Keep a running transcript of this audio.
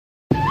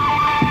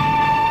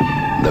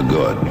The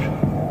good.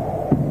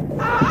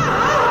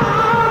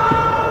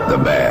 The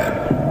bad.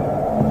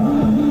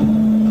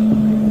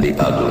 The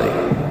ugly.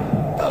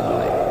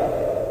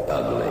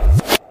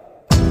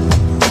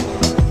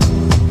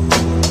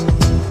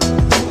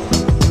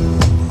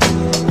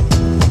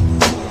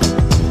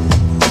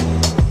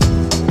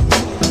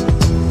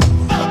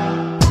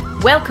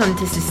 Welcome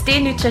to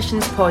Sustain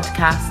Nutrition's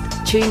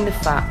podcast, Chewing the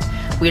Fat,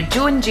 where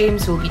Joe and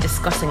James will be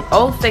discussing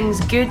all things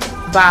good,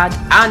 bad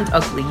and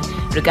ugly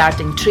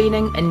regarding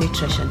training and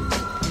nutrition.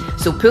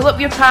 So pull up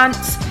your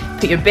pants,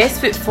 put your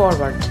best foot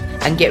forward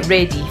and get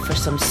ready for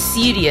some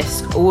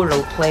serious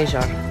oral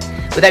pleasure.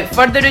 Without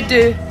further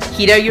ado,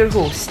 here are your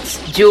hosts,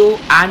 Joe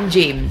and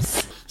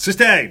James.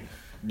 Sustain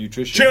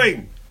Nutrition.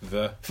 Chewing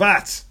The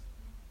Fat.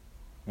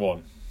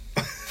 1.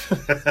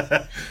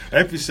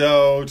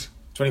 Episode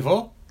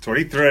 24?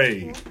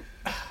 23.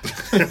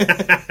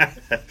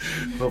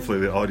 Hopefully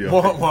the audio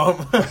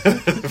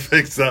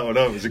fixed that one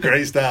up. It was a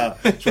great start.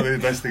 It's probably the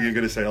best thing you're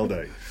going to say all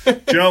day.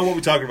 Do you know what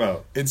we're talking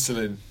about?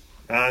 Insulin.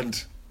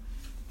 And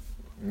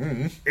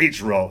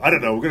each role. I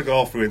don't know. We're going to go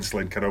all through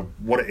insulin, kind of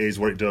what it is,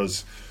 what it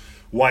does,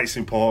 why it's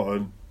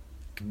important.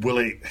 Will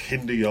it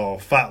hinder your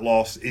fat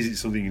loss? Is it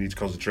something you need to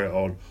concentrate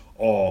on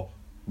or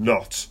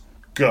not?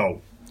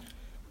 Go.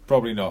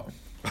 Probably not.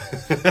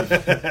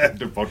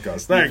 End of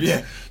podcast. Thanks.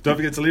 Yeah. Don't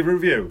forget to leave a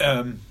review.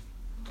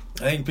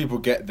 I think people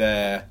get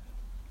their,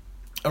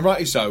 and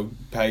rightly so,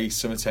 pay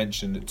some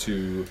attention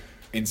to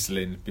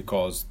insulin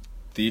because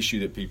the issue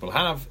that people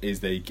have is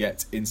they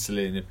get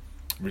insulin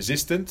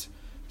resistant,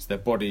 so their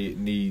body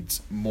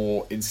needs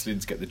more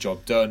insulin to get the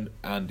job done,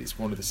 and it's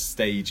one of the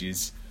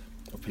stages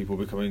of people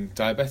becoming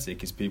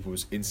diabetic is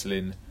people's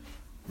insulin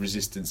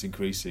resistance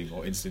increasing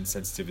or insulin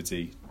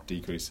sensitivity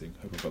decreasing.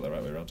 Hope I've got that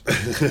right way around.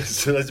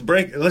 So let's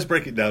break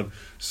it down.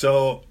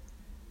 So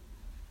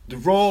the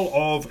role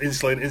of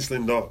insulin,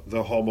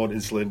 the hormone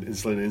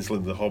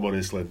insulin, the hormone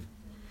insulin.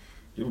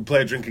 You can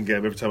play a drinking game.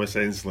 Every time I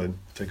say insulin,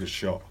 take a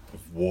shot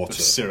of water,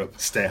 syrup.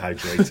 Stay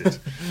hydrated.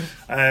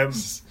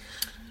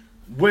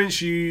 When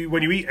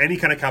you eat any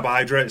kind of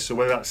carbohydrates, so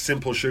whether that's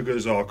simple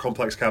sugars or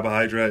complex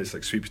carbohydrates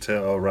like sweet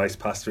potato, rice,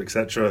 pasta,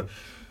 etc.,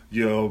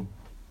 your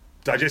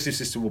digestive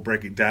system will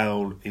break it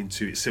down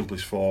into its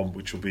simplest form,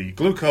 which will be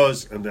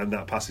glucose, and then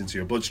that passes into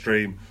your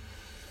bloodstream.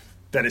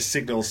 Then a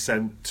signal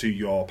sent to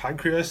your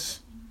pancreas.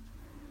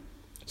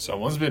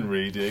 Someone's been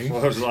reading.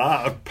 What was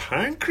that? A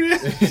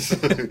pancreas?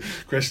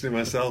 Questioning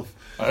myself.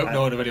 I hope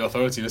no one of any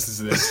authority listens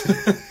to this.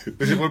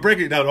 If we're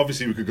breaking it down,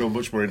 obviously we could go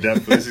much more in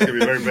depth, but this is going to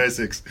be very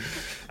basics.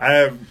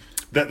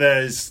 That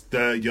there's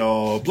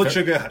your blood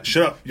sugar.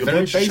 Shut up. Your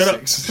blood. Shut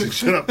up.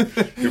 Shut up.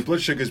 Your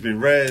blood sugar's been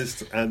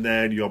raised, and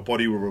then your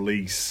body will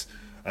release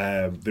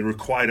the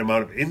required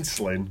amount of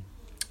insulin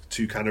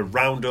to kind of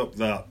round up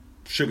that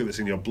sugar that's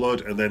in your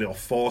blood, and then it'll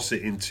force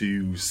it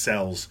into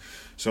cells.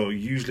 So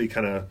usually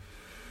kind of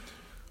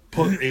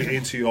put it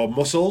into your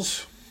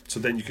muscles, so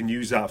then you can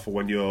use that for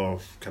when you're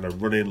kind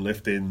of running,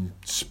 lifting,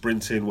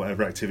 sprinting,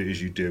 whatever activities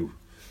you do.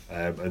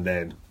 And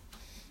then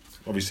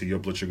obviously your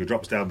blood sugar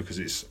drops down because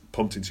it's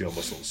pumped into your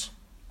muscles.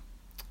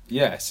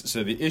 Yes,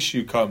 so the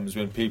issue comes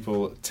when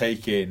people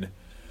take in.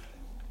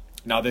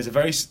 Now there's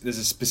a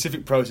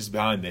specific process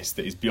behind this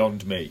that is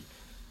beyond me,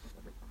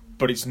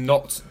 but it's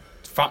not.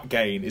 Fat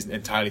gain isn't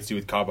entirely to do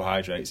with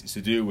carbohydrates. It's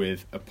to do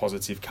with a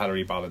positive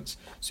calorie balance.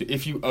 So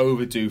if you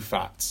overdo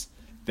fats,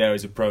 there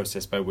is a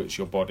process by which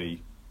your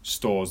body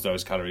stores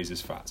those calories as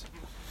fat.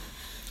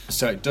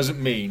 So it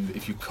doesn't mean that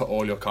if you cut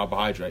all your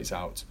carbohydrates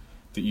out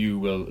that you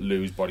will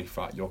lose body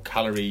fat. Your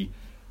calorie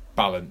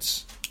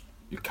balance,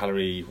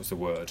 what's the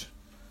word?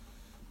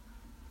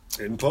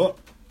 Input?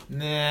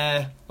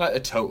 Nah, like the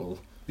total.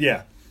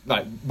 Yeah.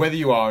 Like whether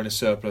you are in a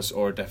surplus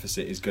or a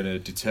deficit is going to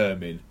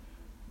determine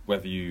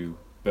whether you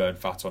burn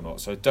fat or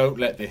not. So don't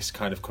let this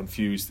kind of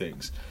confuse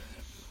things.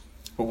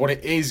 But what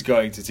it is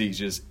going to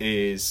teach us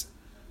is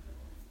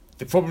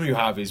the problem you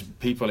have is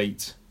people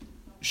eat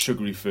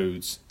sugary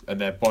foods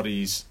and their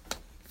bodies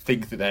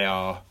think that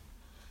their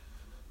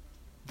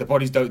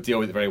bodies don't deal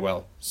with it very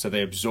well, so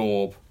they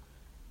absorb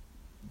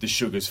the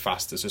sugars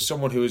faster. So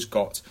someone who has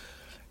got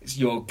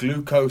your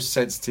glucose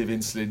sensitive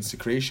insulin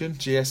secretion,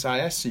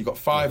 GSIS, so you've got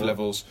 5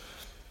 levels.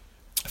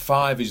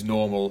 5 is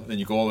normal, then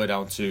you go all the way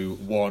down to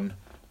 1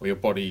 where your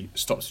body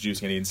stops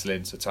producing any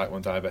insulin, so type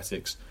 1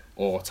 diabetics,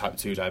 or type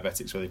 2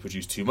 diabetics where they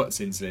produce too much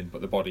insulin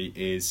but the body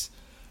is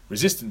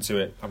resistant to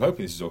it. I'm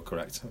hoping this is all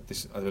correct.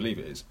 I believe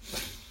it is.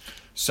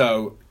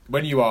 So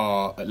when you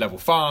are at level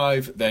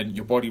 5, then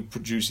your body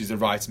produces the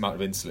right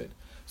amount of insulin.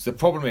 So the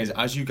problem is,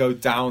 as you go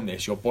down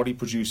this, your body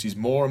produces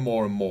more and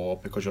more and more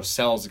because your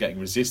cells are getting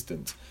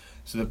resistant.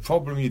 So the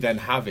problem you then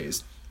have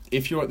is,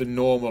 if you're at the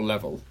normal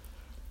level,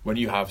 when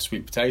you have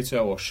sweet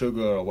potato or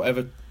sugar or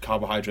whatever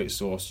carbohydrate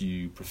source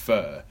you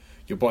prefer,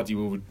 your body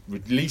will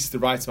release the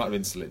right amount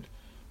of insulin.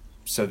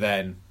 So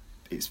then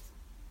it's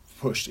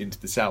pushed into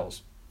the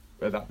cells,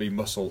 whether that be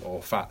muscle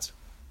or fat.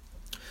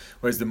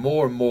 Whereas the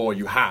more and more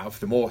you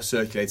have, the more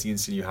circulating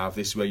insulin you have,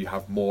 this is where you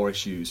have more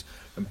issues,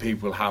 and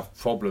people have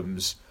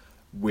problems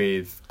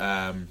with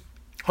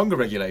hunger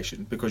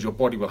regulation, because your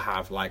body will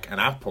have like an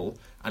apple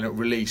and it'll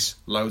release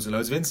loads and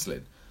loads of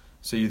insulin.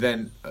 So you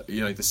then,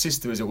 the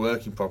system isn't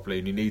working properly,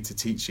 and you need to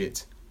teach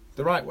it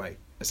the right way,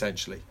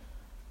 essentially.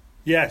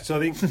 Yeah, so I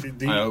think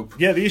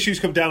the issues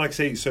come down, like I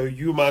say, so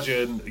you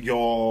imagine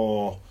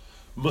your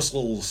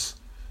muscles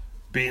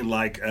being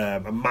like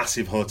a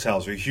massive hotel,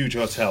 so a huge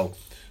hotel.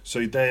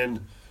 So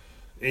then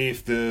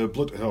if the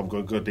blood... I'm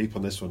going to go deep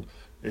on this one.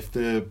 If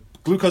the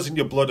glucose in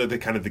your blood are the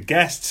kind of the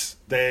guests,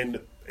 then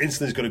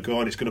insulin's going to go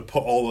and it's going to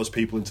put all those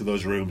people into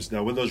those rooms.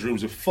 Now, when those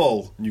rooms are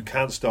full and you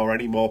can't store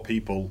any more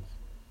people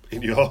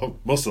in your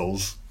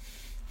muscles...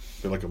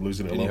 I feel like I'm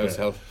losing it a little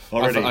bit.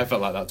 Already. I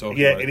felt like that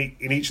talking about it.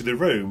 in each of the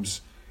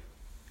rooms...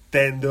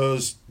 then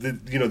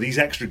these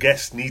extra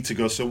guests need to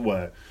go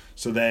somewhere.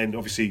 So then,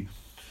 obviously,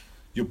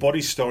 your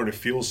body's storing a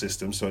fuel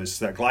system, so it's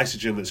that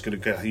glycogen that's going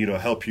to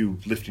help you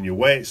lifting your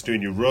weights,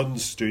 doing your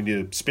runs, doing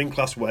your spin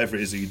class, whatever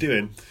it is that you're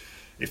doing.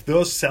 If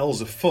those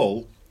cells are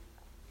full,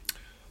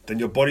 then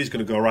your body's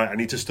going to go, right, I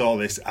need to store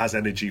this as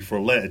energy for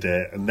a later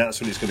date, and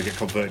that's when it's going to get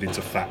converted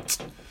into fat.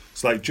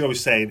 So like Joe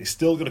was saying, it's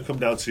still going to come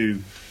down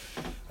to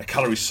a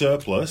calorie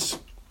surplus,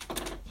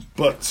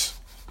 but...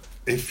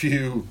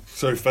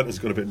 sorry, Fenton's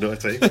got a bit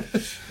naughty.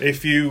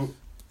 If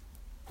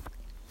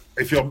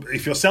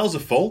your cells are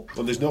full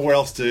and there's nowhere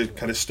else to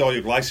kind of store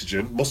your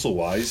glycogen muscle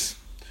wise,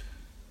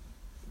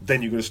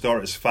 then you're going to store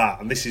it as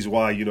fat. And this is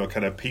why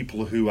kind of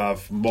people who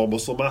have more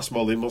muscle mass,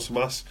 more lean muscle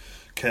mass,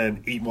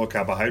 can eat more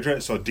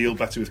carbohydrates or deal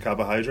better with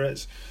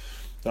carbohydrates.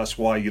 That's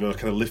why kind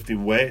of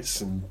lifting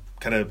weights and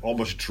kind of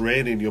almost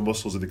draining your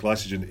muscles of the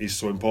glycogen is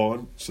so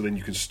important. So then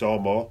you can store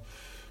more.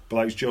 But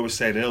like Joe was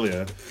saying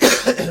earlier.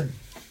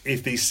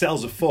 If these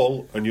cells are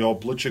full and your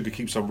blood sugar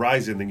keeps on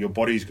rising, then your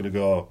body's going to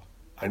go,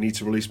 I need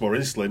to release more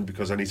insulin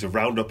because I need to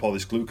round up all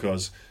this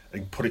glucose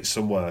and put it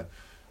somewhere.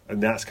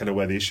 And that's kind of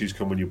where the issues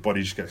come, when your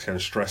body just gets kind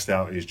of stressed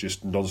out and is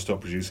just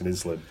non-stop producing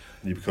insulin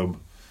and you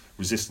become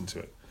resistant to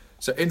it.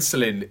 So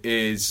insulin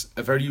is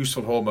a very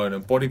useful hormone,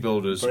 and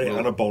bodybuilders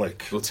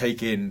anabolic.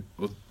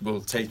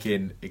 will take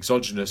in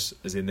exogenous,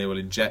 as in they will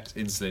inject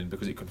insulin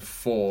because it can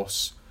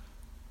force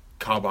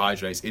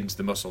carbohydrates into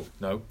the muscle.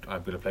 No,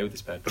 I'm going to play with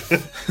this pen.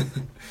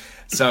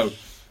 So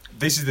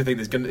this is the thing.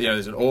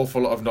 There's an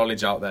awful lot of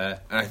knowledge out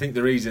there, and I think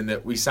the reason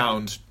that we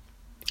sound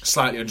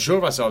slightly unsure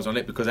of ourselves on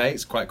it, because A,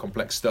 it's quite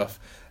complex stuff,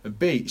 and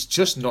B, it's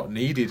just not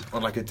needed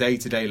on like a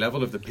day-to-day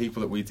level of the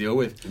people that we deal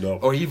with. No.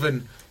 Or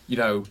even,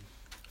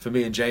 for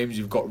me and James,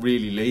 you've got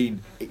really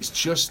lean. It's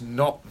just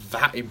not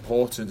that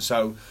important.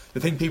 So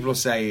the thing people will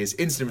say is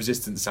insulin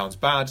resistance sounds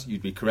bad.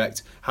 You'd be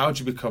correct. How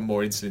do you become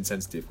more insulin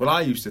sensitive? Well, I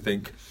used to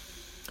think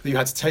that you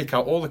had to take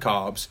out all the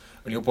carbs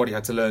and your body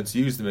had to learn to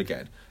use them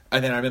again.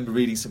 And then I remember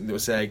reading something that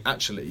was saying,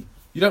 actually,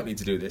 you don't need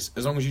to do this.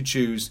 As long as you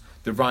choose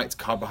the right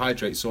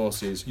carbohydrate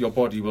sources, your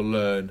body will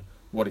learn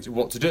what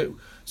to do.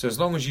 So as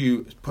long as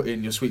you put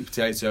in your sweet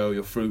potato,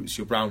 your fruits,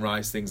 your brown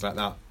rice, things like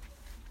that,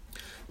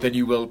 then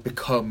you will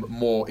become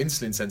more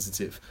insulin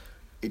sensitive.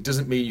 It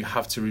doesn't mean you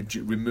have to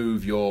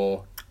remove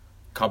your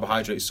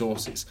carbohydrate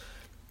sources.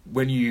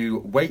 When you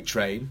weight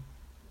train,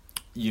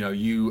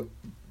 you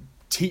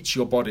teach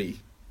your body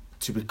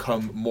to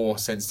become more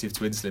sensitive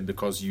to insulin,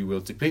 because you will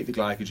deplete the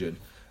glycogen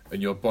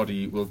and your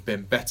body will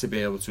then better be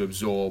able to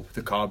absorb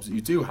the carbs that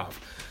you do have.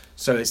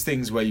 So there's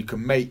things where you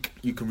can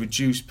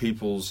reduce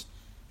people's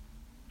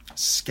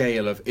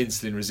scale of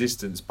insulin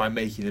resistance by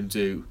making them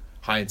do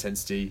high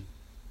intensity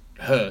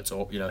HIIT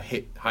or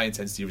HIIT, high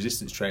intensity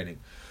resistance training.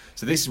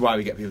 So this is why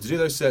we get people to do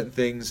those certain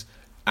things,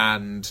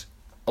 and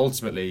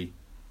ultimately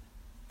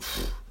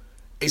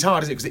it's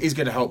hard, isn't it? Because it is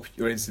going to help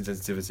your insulin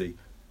sensitivity,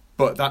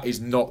 but that is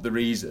not the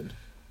reason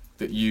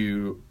that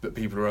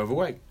people are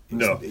overweight.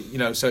 So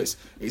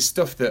it's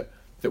stuff that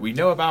we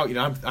know about.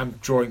 I'm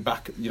drawing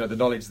back. The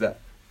knowledge that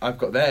I've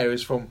got there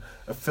is from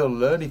a Phil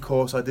Learning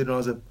course I did when I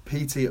was a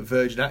PT at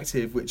Virgin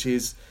Active, which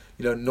is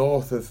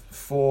north of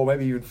 4,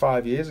 maybe even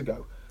 5 years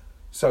ago.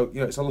 So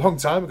it's a long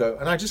time ago,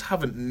 and I just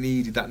haven't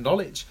needed that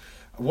knowledge.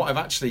 What I've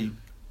actually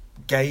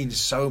gained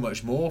so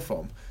much more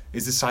from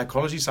is the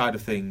psychology side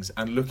of things,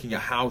 and looking at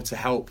how to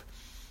help.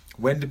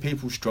 When do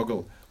people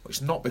struggle? Well,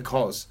 it's not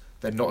because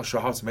they're not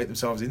sure how to make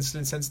themselves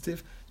insulin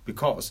sensitive. It's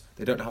because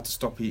they don't know how to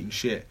stop eating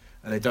shit,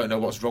 and they don't know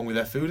what's wrong with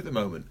their food at the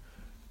moment.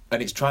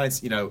 And it's trying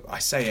to, I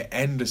say it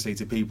endlessly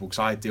to people, because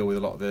I deal with a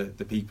lot of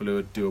the people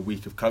who do a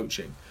week of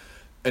coaching,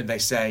 and they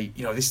say,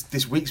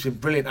 this week's been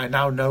brilliant. I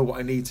now know what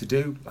I need to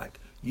do. Like,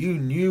 you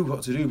knew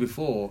what to do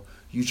before,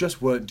 you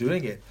just weren't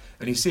doing it.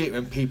 And you see it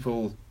when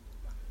people,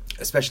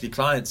 especially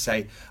clients,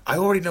 say, I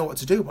already know what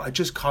to do, but I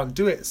just can't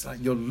do it. It's like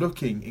you're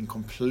looking in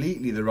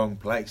completely the wrong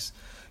place.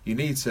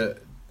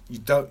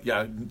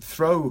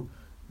 Throw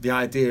the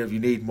idea of you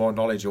need more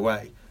knowledge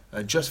away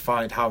and just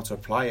find how to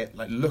apply it.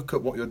 Like, look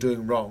at what you're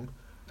doing wrong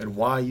and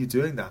why are you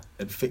doing that,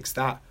 and fix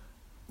that.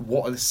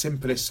 What are the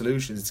simplest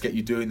solutions to get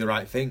you doing the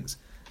right things?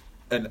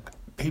 And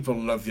people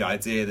love the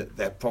idea that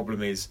their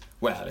problem is,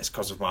 well, it's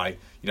because of my,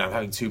 I'm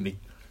having too many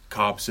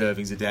carb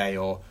servings a day,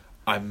 or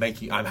I'm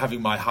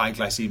having my high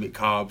glycemic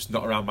carbs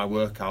not around my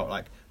workout.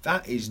 Like,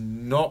 that is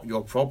not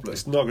your problem.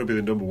 It's not going to be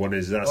the number one.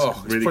 That's it's really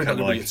probably kind not of going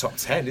to like be your top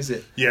 10, is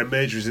it? Yeah,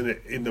 majors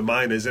in the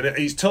minors, and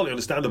it's totally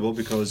understandable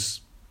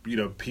because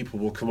people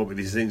will come up with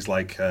these things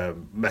like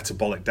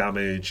metabolic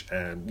damage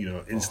and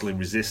insulin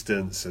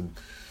resistance and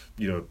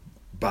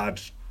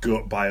bad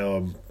gut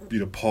biome,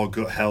 poor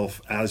gut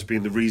health as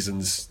being the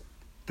reasons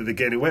that they're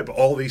gaining weight. But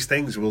all these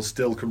things will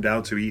still come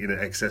down to eating at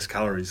excess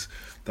calories.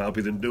 That'll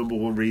be the number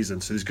one reason.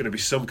 So there's going to be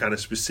some kind of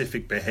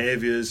specific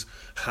behaviours,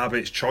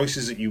 habits,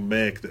 choices that you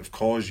make that have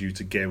caused you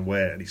to gain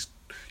weight. And it's,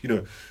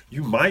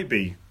 you might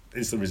be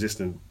insulin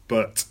resistant,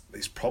 but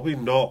it's probably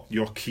not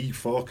your key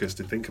focus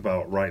to think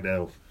about right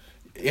now.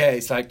 Yeah,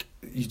 it's like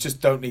you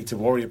just don't need to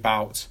worry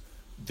about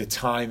the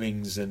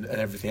timings and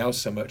everything else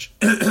so much.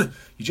 You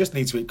just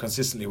need to eat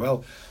consistently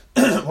well.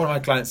 One of my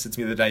clients said to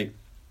me the other day,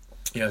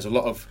 there's a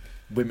lot of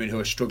women who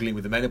are struggling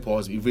with the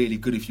menopause. It'd be really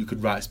good if you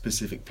could write a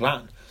specific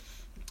plan.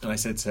 And I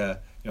said to her,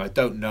 I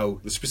don't know.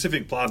 The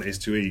specific plan is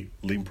to eat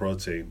lean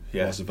protein,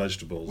 lots of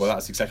vegetables. Well,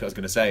 that's exactly what I was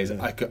going to say. Is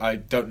I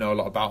don't know a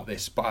lot about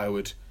this, but I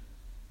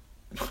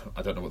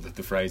don't know what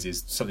the phrase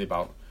is. Something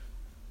about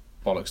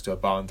bollocks to a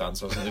barn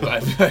dance or something.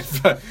 But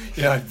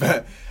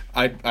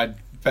I'd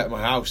bet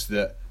my house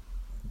that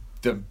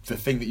the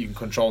thing that you can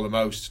control the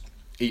most,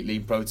 eat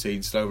lean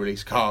protein, slow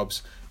release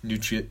carbs,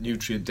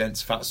 nutrient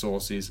dense fat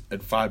sources,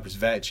 and fibrous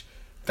veg.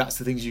 That's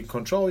the things you can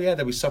control. Yeah,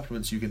 there'll be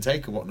supplements you can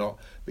take and whatnot,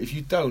 but if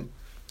you don't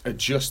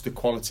adjust the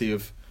quality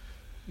of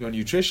your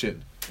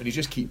nutrition and you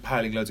just keep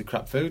piling loads of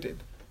crap food in,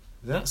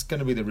 that's going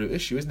to be the root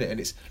issue, isn't it?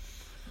 And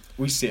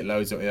we see it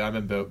loads. I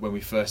remember when we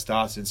first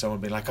started and someone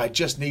being like, I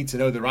just need to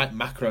know the right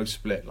macro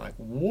split. Like,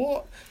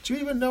 what? Do you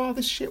even know how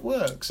this shit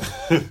works?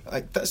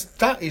 Like,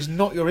 that is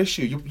not your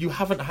issue. You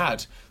haven't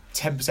had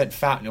 10%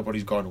 fat and your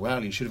body's gone,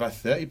 well, you should have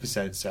had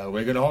 30%, so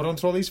we're going to hold on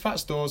to all these fat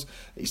stores.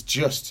 It's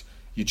just,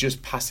 you're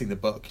just passing the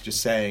buck. You're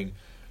just saying,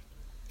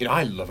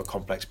 I love a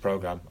complex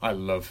program. I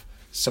love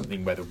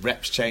something where the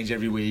reps change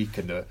every week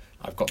and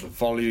I've got the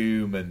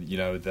volume and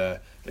the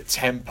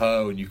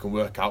tempo, and you can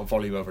work out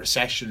volume over a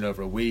session,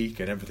 over a week,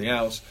 and everything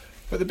else.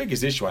 But the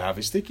biggest issue I have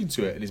is sticking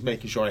to it and is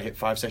making sure I hit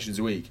 5 sessions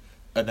a week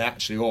and they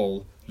actually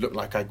all look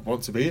like I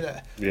want to be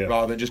there,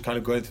 rather than just kind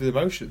of going through the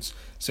motions.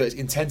 So it's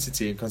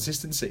intensity and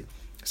consistency.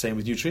 Same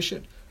with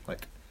nutrition.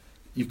 Like,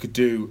 you could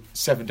do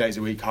 7 days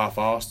a week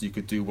half-arsed. You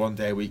could do 1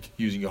 day a week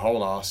using your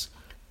whole arse.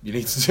 You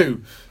need to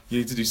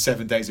do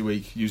 7 days a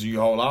week using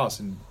your whole arse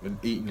and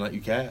eating like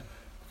you care,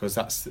 because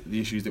that's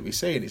the issues that we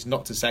see. And it's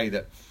not to say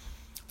that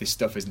this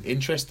stuff isn't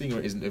interesting or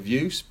it isn't of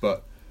use,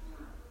 but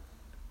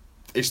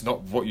it's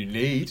not what you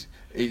need.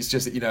 It's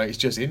just it's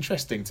just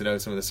interesting to know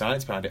some of the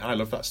science behind it. I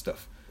love that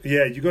stuff.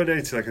 Yeah, you go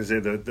down to, like I say,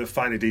 the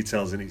finer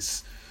details, and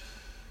it's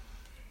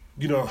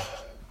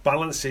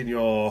balancing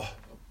your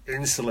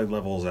insulin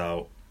levels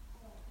out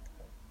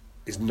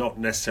is not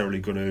necessarily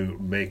going to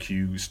make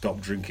you stop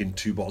drinking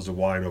 2 bottles of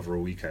wine over a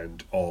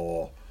weekend,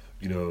 or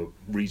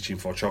reaching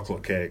for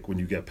chocolate cake when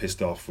you get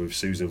pissed off with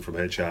Susan from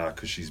HR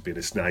because she's been a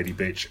snidey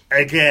bitch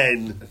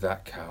again.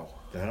 That cow.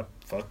 That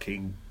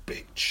fucking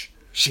bitch.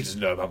 She doesn't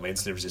know about my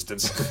insulin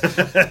resistance.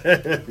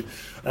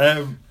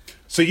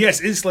 So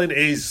yes, insulin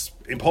is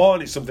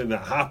important. It's something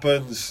that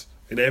happens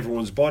in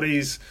everyone's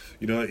bodies.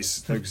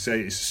 It's like you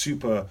say, it's a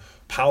super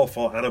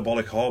powerful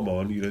anabolic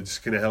hormone. It's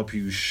going to help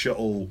you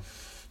shuttle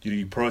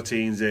your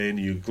proteins in,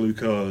 your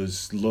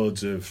glucose,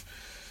 loads of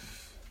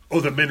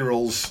other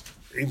minerals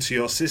into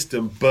your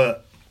system.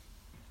 But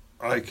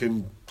I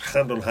can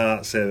hand on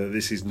heart say that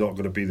this is not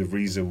going to be the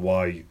reason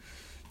why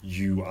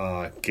you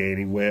are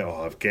gaining weight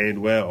or have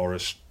gained weight or are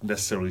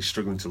necessarily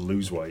struggling to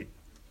lose weight.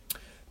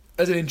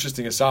 As an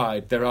interesting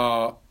aside, there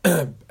are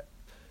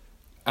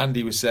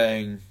Andy was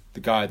saying, the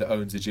guy that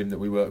owns the gym that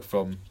we work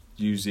from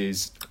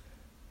uses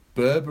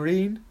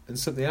berberine and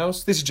something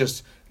else. This is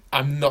just,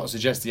 I'm not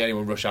suggesting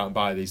anyone rush out and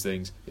buy these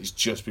things. It's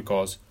just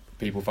because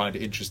people find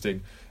it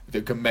interesting,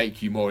 that can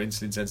make you more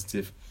insulin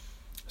sensitive.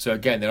 So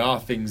again, there are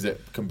things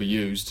that can be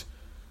used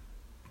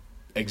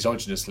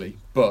exogenously,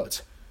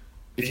 but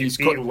if you've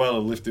got, eating well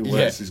and lifting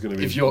weights is going to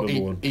be if you're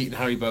number one. eating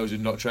Haribos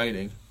and not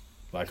training,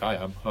 like I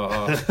am,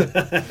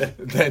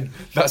 then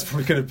that's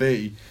probably going to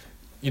be,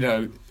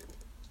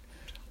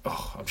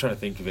 I'm trying to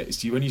think of it.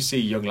 It's when you see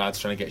young lads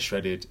trying to get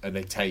shredded and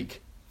they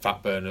take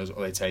fat burners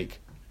or they take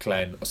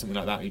Clen or something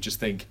like that, you just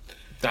think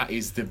that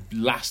is the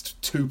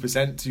last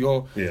 2% to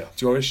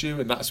your issue,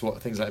 and that's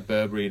what things like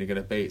berberine are going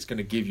to be. It's going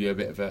to give you a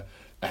bit of a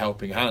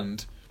helping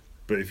hand.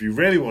 But if you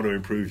really want to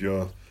improve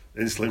your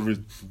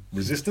insulin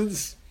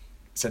resistance,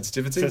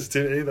 sensitivity, that's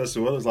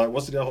the one. It's like,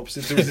 what's the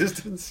opposite to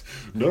resistance?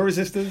 No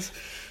resistance.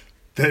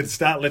 Then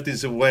start lifting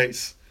some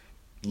weights.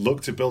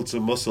 Look to build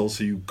some muscle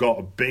so you've got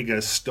a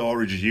bigger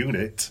storage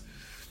unit,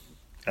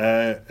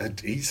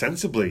 and eat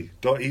sensibly.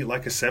 Don't eat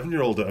like a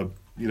 7-year-old at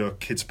a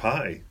kid's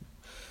party.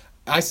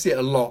 I see it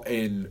a lot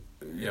in,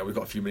 we've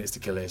got a few minutes to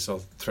kill here, so I'll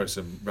throw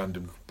some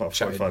random... About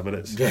 45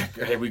 minutes. Yeah,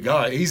 here we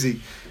go,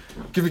 easy.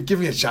 Give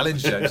me a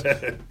challenge, James.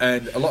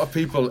 And a lot of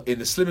people in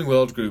the Slimming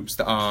World groups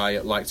that I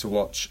like to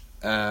watch,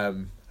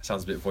 sounds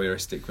a bit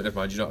voyeuristic, but never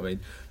mind, you know what I mean?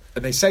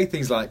 And they say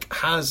things like,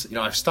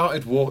 I've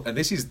started walk, and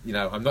this is,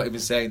 I'm not even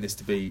saying this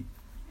to be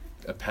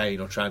a pain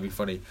or trying to be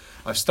funny.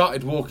 I've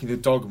started walking the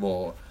dog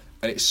more,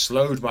 and it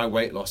slowed my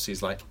weight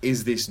losses. Like,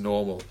 is this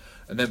normal?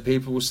 And then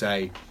people will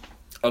say,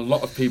 a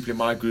lot of people in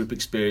my group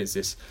experience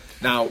this.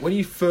 Now, when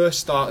you first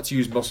start to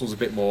use muscles a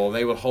bit more,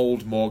 they will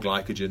hold more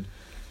glycogen.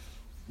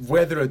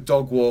 Whether a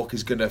dog walk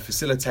is going to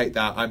facilitate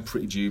that, I'm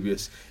pretty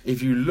dubious.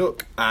 If you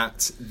look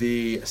at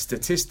the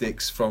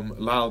statistics from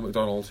Lyle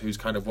McDonald, who's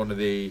kind of one of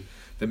the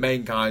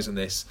main guys on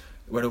this,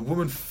 when a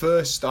woman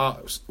first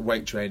starts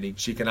weight training,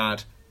 she can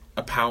add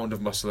a pound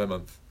of muscle a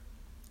month.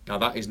 Now,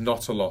 that is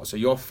not a lot. So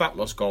your fat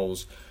loss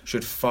goals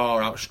should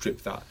far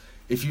outstrip that.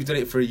 If you've done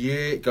it for a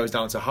year, it goes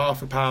down to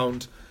half a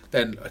pound,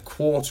 then a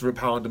quarter of a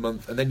pound a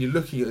month, and then you're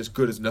looking at as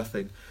good as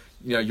nothing.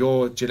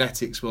 Your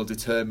genetics will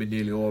determine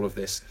nearly all of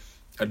this,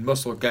 and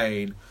muscle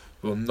gain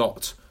will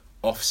not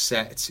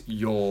offset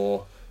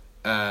your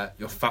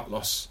fat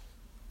loss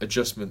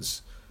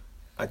adjustments.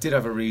 I did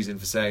have a reason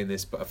for saying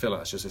this, but I feel like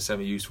that's just a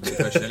semi-useful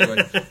question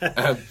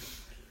anyway.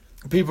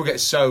 People get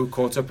so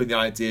caught up in the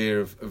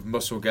idea of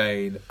muscle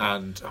gain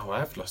and, I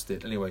have lost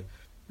it anyway.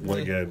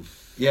 Weight gain.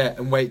 Yeah,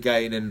 and weight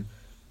gain, and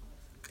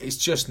it's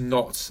just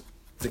not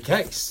the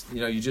case.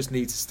 You just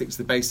need to stick to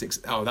the basics.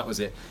 Oh, that was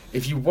it.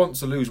 If you want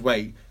to lose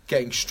weight,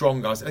 getting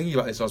strong, I was thinking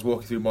about this, I was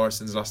walking through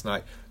Morrison's last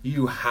night,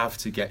 you have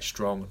to get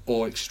strong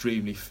or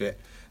extremely fit.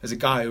 There's a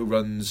guy who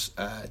runs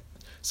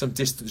some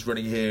distance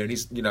running here, and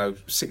he's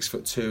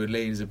 6'2" and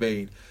lean as a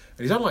bean, and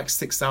he's on like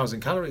 6,000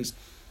 calories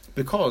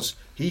because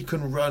he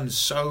can run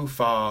so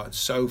far and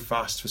so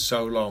fast for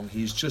so long.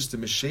 He's just a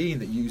machine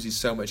that uses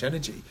so much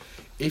energy.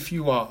 If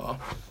you are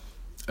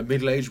a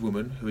middle-aged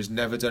woman who has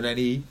never done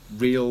any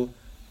real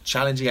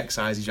challenging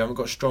exercises, you haven't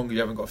got stronger, you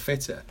haven't got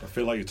fitter, I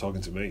feel like you're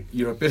talking to me.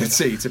 Your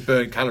ability to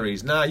burn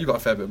calories, you've got a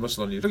fair bit of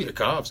muscle on you. Look at your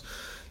calves.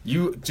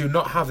 You do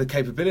not have the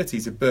capability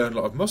to burn a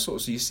lot of muscle.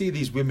 So you see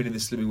these women in the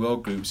Slimming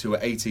World groups who are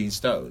 18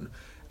 stone,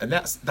 and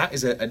that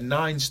is a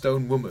 9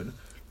 stone woman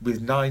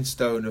with 9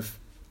 stone of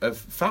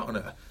fat on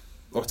her,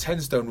 or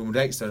 10 stone woman with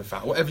 8 stone of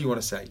fat, whatever you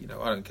want to say.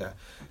 I don't care.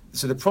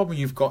 So the problem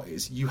you've got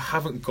is you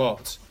haven't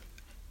got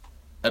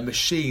a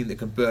machine that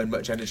can burn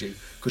much energy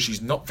because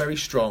she's not very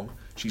strong,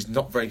 she's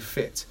not very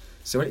fit.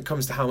 So when it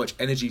comes to how much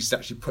energy she's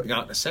actually putting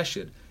out in a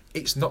session,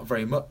 it's not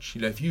very much.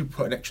 If you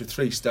put an extra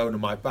 3 stone on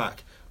my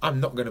back, I'm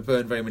not going to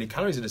burn very many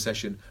calories in a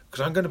session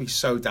because I'm going to be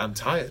so damn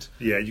tired.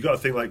 Yeah, you got to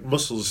think like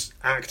muscles,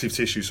 active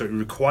tissue, so it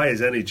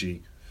requires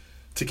energy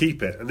to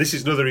keep it. And this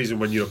is another reason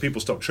when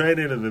people stop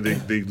training and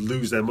then they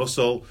lose their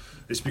muscle,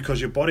 it's because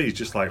your body is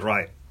just like,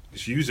 right,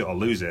 just use it or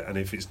lose it. And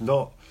if it's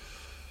not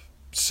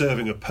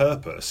serving a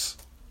purpose,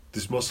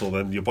 this muscle,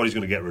 then your body's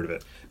going to get rid of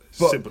it.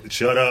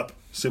 Shut up,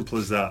 simple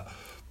as that.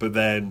 But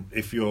then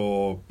if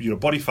your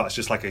body fat's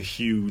just like a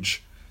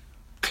huge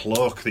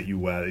cloak that you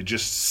wear, it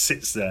just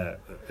sits there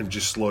and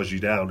just slows you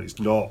down. It's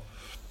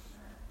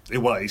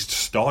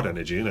stored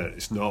energy, isn't it?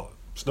 It's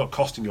not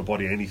costing your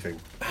body anything.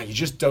 You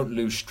just don't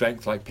lose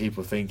strength like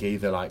people think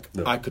either. Like,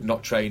 no. I could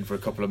not train for a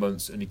couple of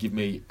months and you give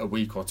me a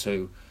week or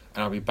two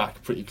and I'll be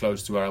back pretty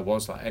close to where I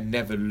was. Like, I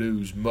never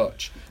lose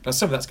much. Now,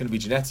 some of that's going to be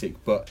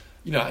genetic, but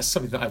that's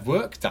something that I've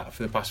worked at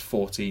for the past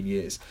 14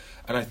 years.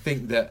 And I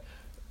think that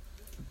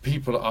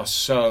people are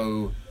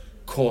so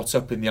caught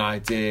up in the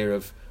idea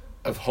of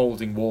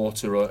holding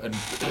water and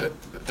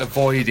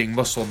avoiding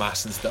muscle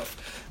mass and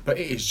stuff. But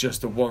it is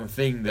just the one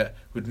thing that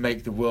would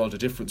make the world a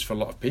difference for a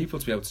lot of people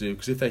to be able to do.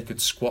 Because if they could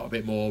squat a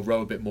bit more,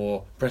 row a bit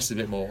more, press a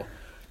bit more,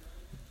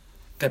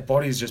 their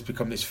bodies just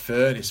become this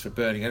furnace for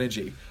burning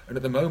energy. And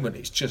at the moment,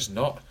 it's just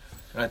not.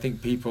 And I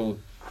think people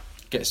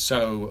get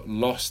so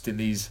lost in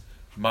these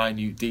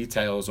minute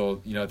details, or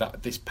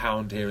that this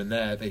pound here and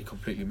there, they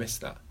completely miss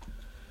that.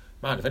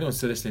 Man, if anyone's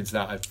still listening to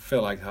that, I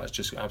feel like that's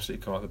just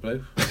absolutely come out of the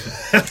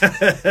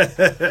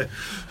blue.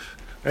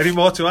 Any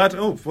more to add?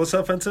 Oh, what's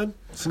up, Fenton?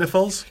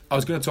 Sniffles? I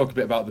was going to talk a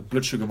bit about the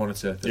blood sugar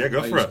monitor. Yeah,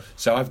 go for it.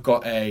 So I've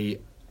got a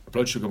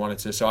blood sugar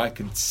monitor, so I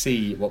can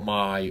see what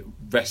my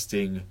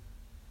resting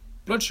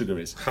blood sugar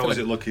is. How was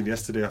it looking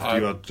yesterday after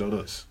you had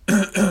donuts?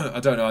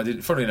 I don't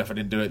know. Funnily enough, I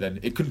didn't do it then.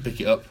 It couldn't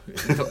pick it up. It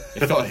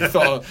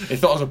thought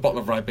I was a bottle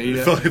of Ribena.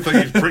 It thought you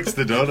pricked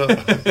the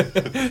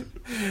donut.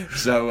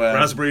 So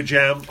raspberry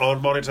jam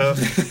on monitor.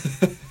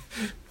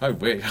 Oh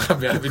wait,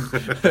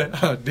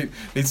 I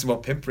need some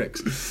more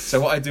pinpricks. So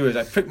what I do is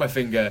I prick my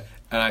finger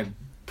and I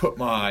put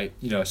my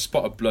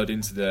spot of blood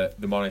into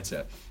the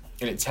monitor,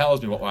 and it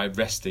tells me what my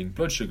resting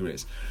blood sugar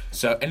is.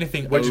 So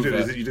anything what over... do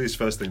you do? You do this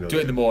first thing, though? Do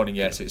it in the morning,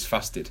 yeah, so it's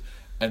fasted.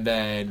 And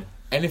then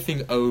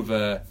anything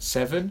over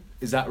 7,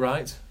 is that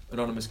right?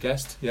 Anonymous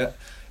guest, yeah.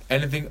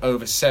 Anything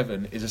over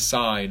 7 is a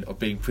sign of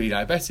being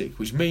pre-diabetic,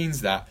 which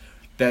means that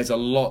there's a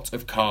lot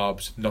of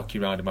carbs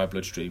knocking around in my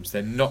bloodstreams.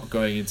 They're not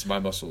going into my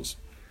muscles.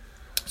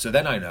 So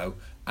then I know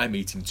I'm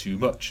eating too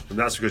much. And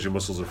that's because your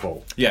muscles are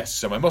full. Yes,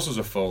 so my muscles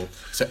are full.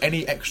 So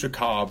any extra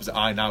carbs that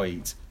I now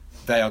eat,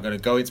 they are going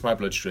to go into my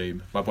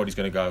bloodstream. My body's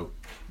going to go,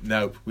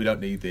 nope, we don't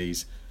need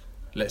these.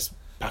 Let's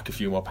pack a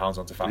few more pounds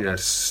onto fat. Yeah,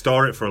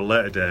 store it for a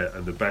later date,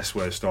 and the best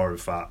way of storing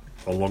fat,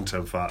 or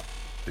long-term fat,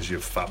 is your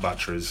fat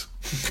batteries.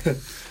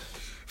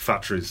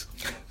 Factories.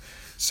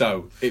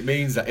 So it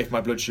means that if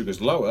my blood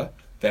sugar's lower,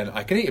 then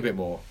I can eat a bit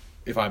more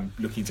if I'm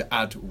looking to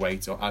add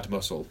weight or add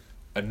muscle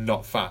and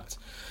not fat.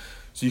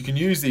 So you can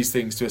use these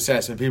things to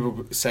assess. When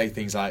people say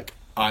things like,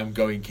 I'm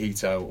going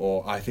keto,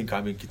 or I think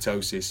I'm in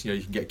ketosis,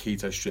 you can get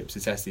keto strips to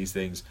test these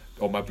things,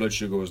 or my blood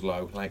sugar was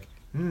low. Like,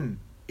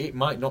 it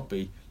might not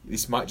be.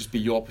 This might just be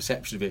your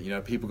perception of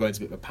it. People go into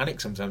a bit of a panic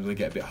sometimes when they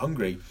get a bit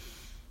hungry.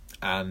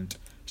 And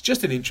it's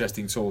just an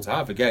interesting tool to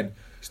have. Again,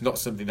 it's not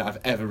something that I've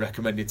ever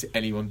recommended to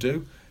anyone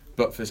do,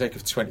 but for the sake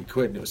of 20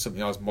 quid, and it was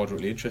something I was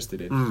moderately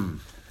interested in.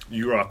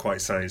 You are quite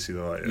sciencey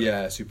though, aren't you?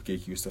 Yeah, super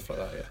geeky with stuff like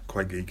that, yeah.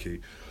 Quite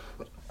geeky.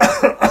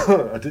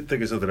 I did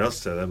think of something else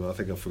to say then, but I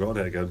think I've forgotten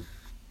it again.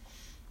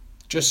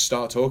 Just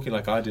start talking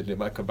like I did and it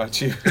might come back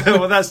to you.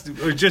 Well, that's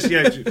just,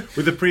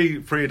 with the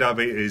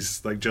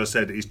pre-diabetes, like Joe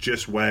said, it's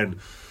just when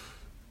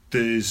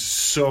there's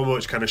so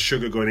much kind of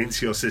sugar going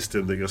into your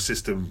system that your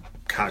system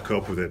can't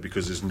cope with it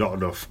because there's not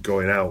enough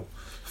going out.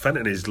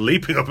 Fenton is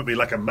leaping up at me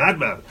like a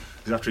madman.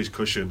 He's after his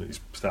cushion, he's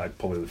started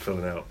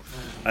filling out.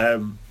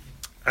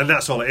 And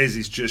that's all it is.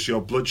 It's just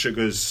your blood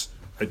sugars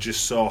are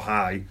just so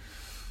high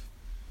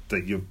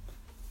that your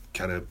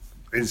kind of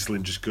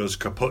insulin just goes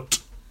kaput.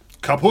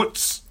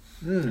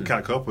 You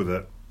can't cope with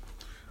it.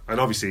 And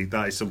obviously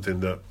that is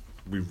something that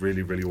we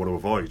really, really want to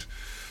avoid.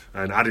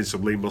 And adding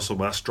some lean muscle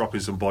mass,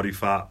 dropping some body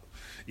fat,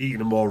 eating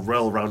a more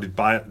well-rounded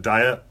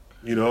diet,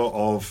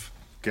 of,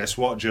 guess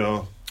what,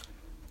 Joe?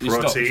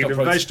 Protein and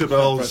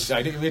vegetables.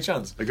 I didn't give me a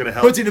chance. They're going to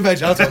help. Protein and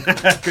veg, I'll talk.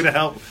 Going to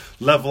help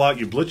level out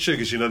your blood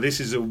sugars. This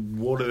is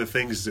one of the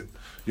things that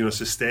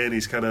Sustain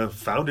is kind of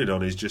founded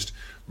on, is just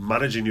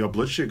managing your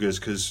blood sugars,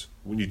 because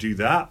when you do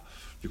that,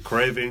 your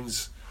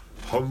cravings,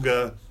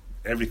 hunger,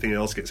 everything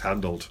else gets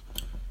handled,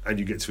 and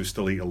you get to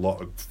still eat a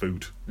lot of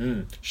food.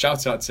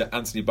 Shout out to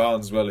Anthony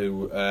Barnes as well,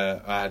 who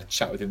I had a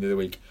chat with him the other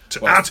week.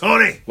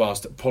 Tony!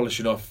 Whilst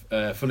polishing off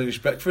full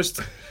English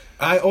breakfast.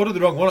 I ordered the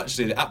wrong one,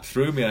 actually. The app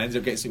threw me and I ended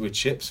up getting it with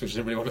chips, which I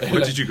didn't really want to.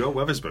 Where did you go?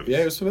 Wetherspoons? Yeah,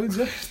 it was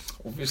Wetherspoons,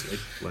 obviously.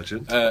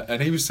 Legend.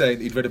 And he was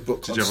saying he'd read a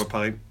book. Did you have a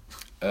pint?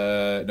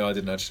 No, I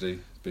didn't actually.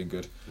 It's been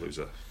good.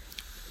 Loser.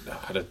 No,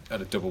 I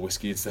had a double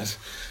whiskey instead.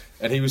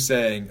 And he was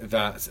saying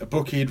that a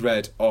book he'd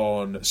read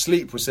on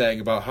sleep was saying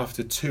about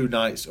after 2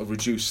 nights of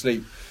reduced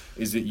sleep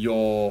is that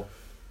your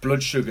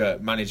blood sugar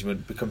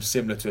management becomes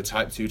similar to a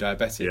type 2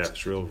 diabetic. Yeah,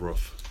 it's real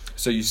rough.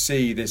 So you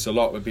see this a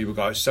lot when people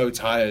go, I'm so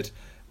tired,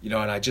 and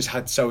I just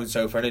had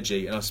so-and-so for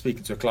energy. And I was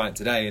speaking to a client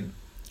today and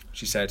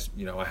she said,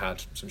 I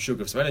had some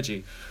sugar for some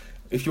energy.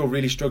 If you're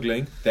really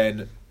struggling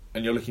and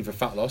you're looking for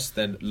fat loss,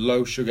 then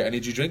low sugar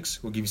energy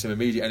drinks will give you some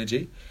immediate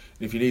energy.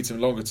 And if you need some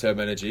longer term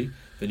energy,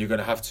 then you're going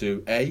to have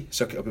to A,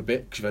 suck it up a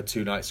bit because you've had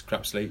 2 nights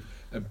crap sleep,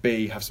 and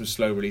B, have some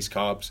slow release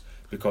carbs,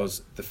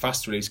 because the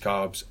fast release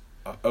carbs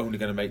are only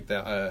going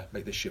to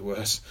make this shit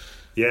worse.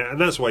 Yeah, and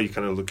that's why you're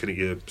kind of looking at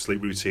your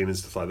sleep routine and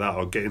stuff like that,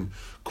 or getting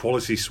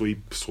quality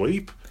sleep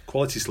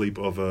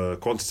over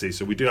quantity.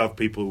 So we do have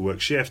people who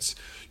work shifts,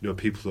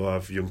 people who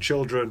have young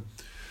children.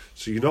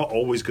 So you're not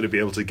always going to be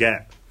able to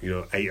get,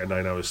 8 or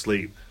 9 hours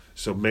sleep.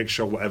 So make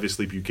sure whatever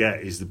sleep you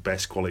get is the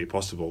best quality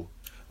possible.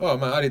 Oh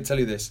man, I didn't tell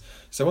you this.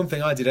 So one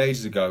thing I did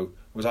ages ago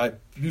was I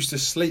used to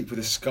sleep with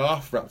a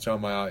scarf wrapped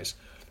around my eyes,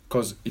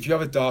 because if you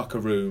have a darker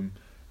room,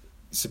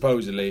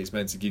 supposedly it's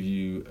meant to give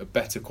you a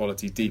better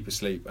quality, deeper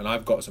sleep. And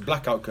I've got some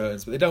blackout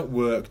curtains, but they don't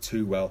work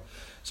too well.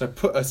 So I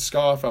put a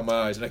scarf around my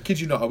eyes, and I kid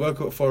you not, I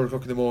woke up at 4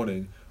 o'clock in the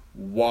morning,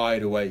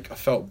 wide awake. I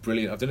felt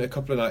brilliant. I've done it a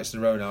couple of nights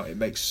in a row now. It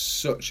makes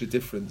such a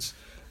difference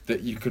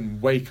that you can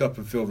wake up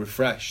and feel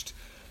refreshed,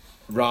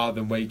 rather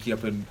than waking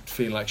up and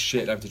feeling like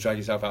shit, having to drag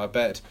yourself out of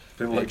bed.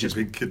 Feeling like you've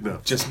been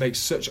kidnapped. Just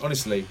makes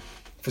honestly,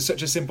 for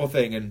such a simple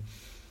thing, and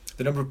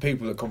the number of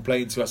people that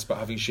complain to us about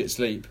having shit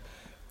sleep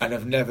and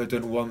have never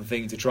done one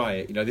thing to try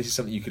it. This is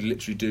something you could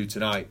literally do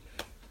tonight.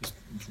 Just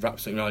wrap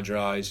something around your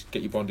eyes,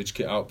 get your bondage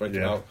kit out, break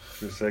it out.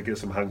 Just get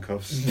some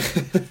handcuffs.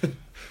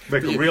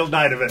 Make a real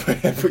night of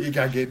it. Put your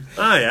gag in.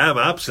 I am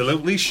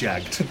absolutely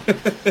shagged.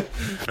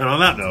 And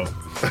on that note,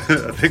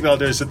 I think that'll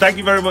do it. So thank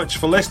you very much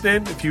for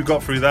listening. If you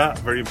got through that,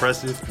 very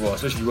impressive. Well,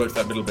 especially if you worked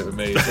that middle bit with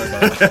me.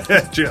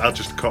 I'll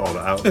just cut all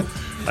that out.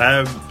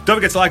 Don't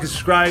forget to like and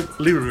subscribe,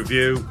 leave a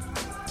review,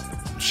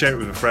 share it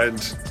with a friend.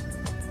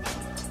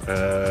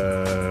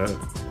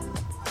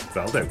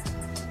 That'll do.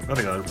 I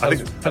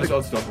think That's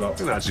what to talk about.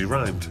 that actually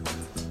rhymed.